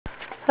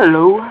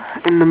Hello,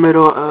 in the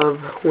middle of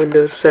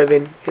Windows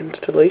 7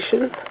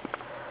 installation.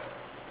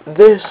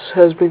 This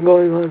has been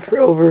going on for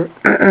over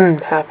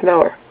half an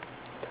hour.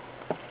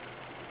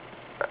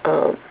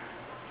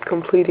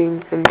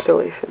 Completing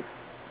installation.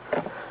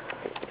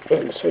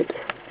 And it's right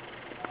there.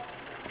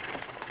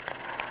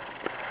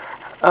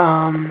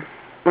 I'm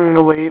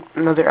gonna wait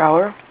another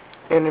hour,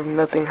 and if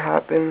nothing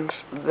happens,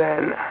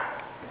 then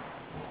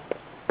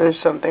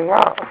there's something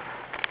wrong.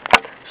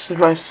 This is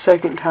my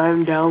second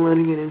time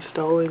downloading and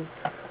installing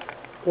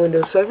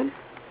Windows 7.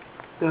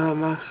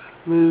 Mouse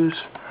moves,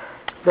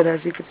 but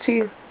as you can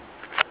see,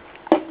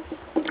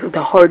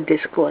 the hard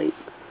disk light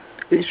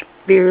is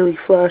barely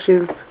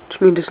flashing, which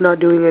means it's not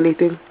doing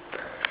anything.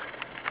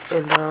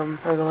 And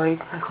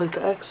I click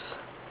the X,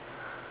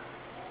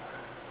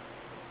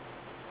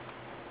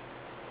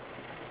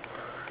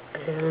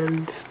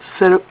 and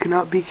setup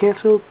cannot be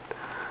canceled.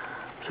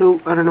 So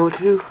I don't know what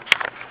to do.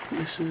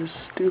 This is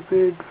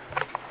stupid.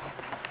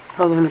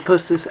 I'm gonna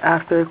post this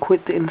after I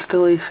quit the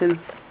installation.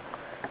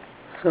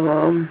 So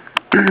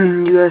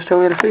you guys tell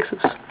me how to fix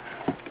this.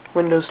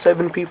 Windows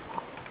 7 people.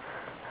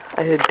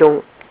 I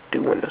don't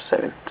do Windows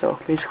 7, so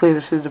basically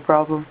this is the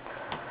problem.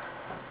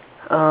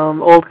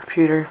 Old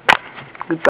computer,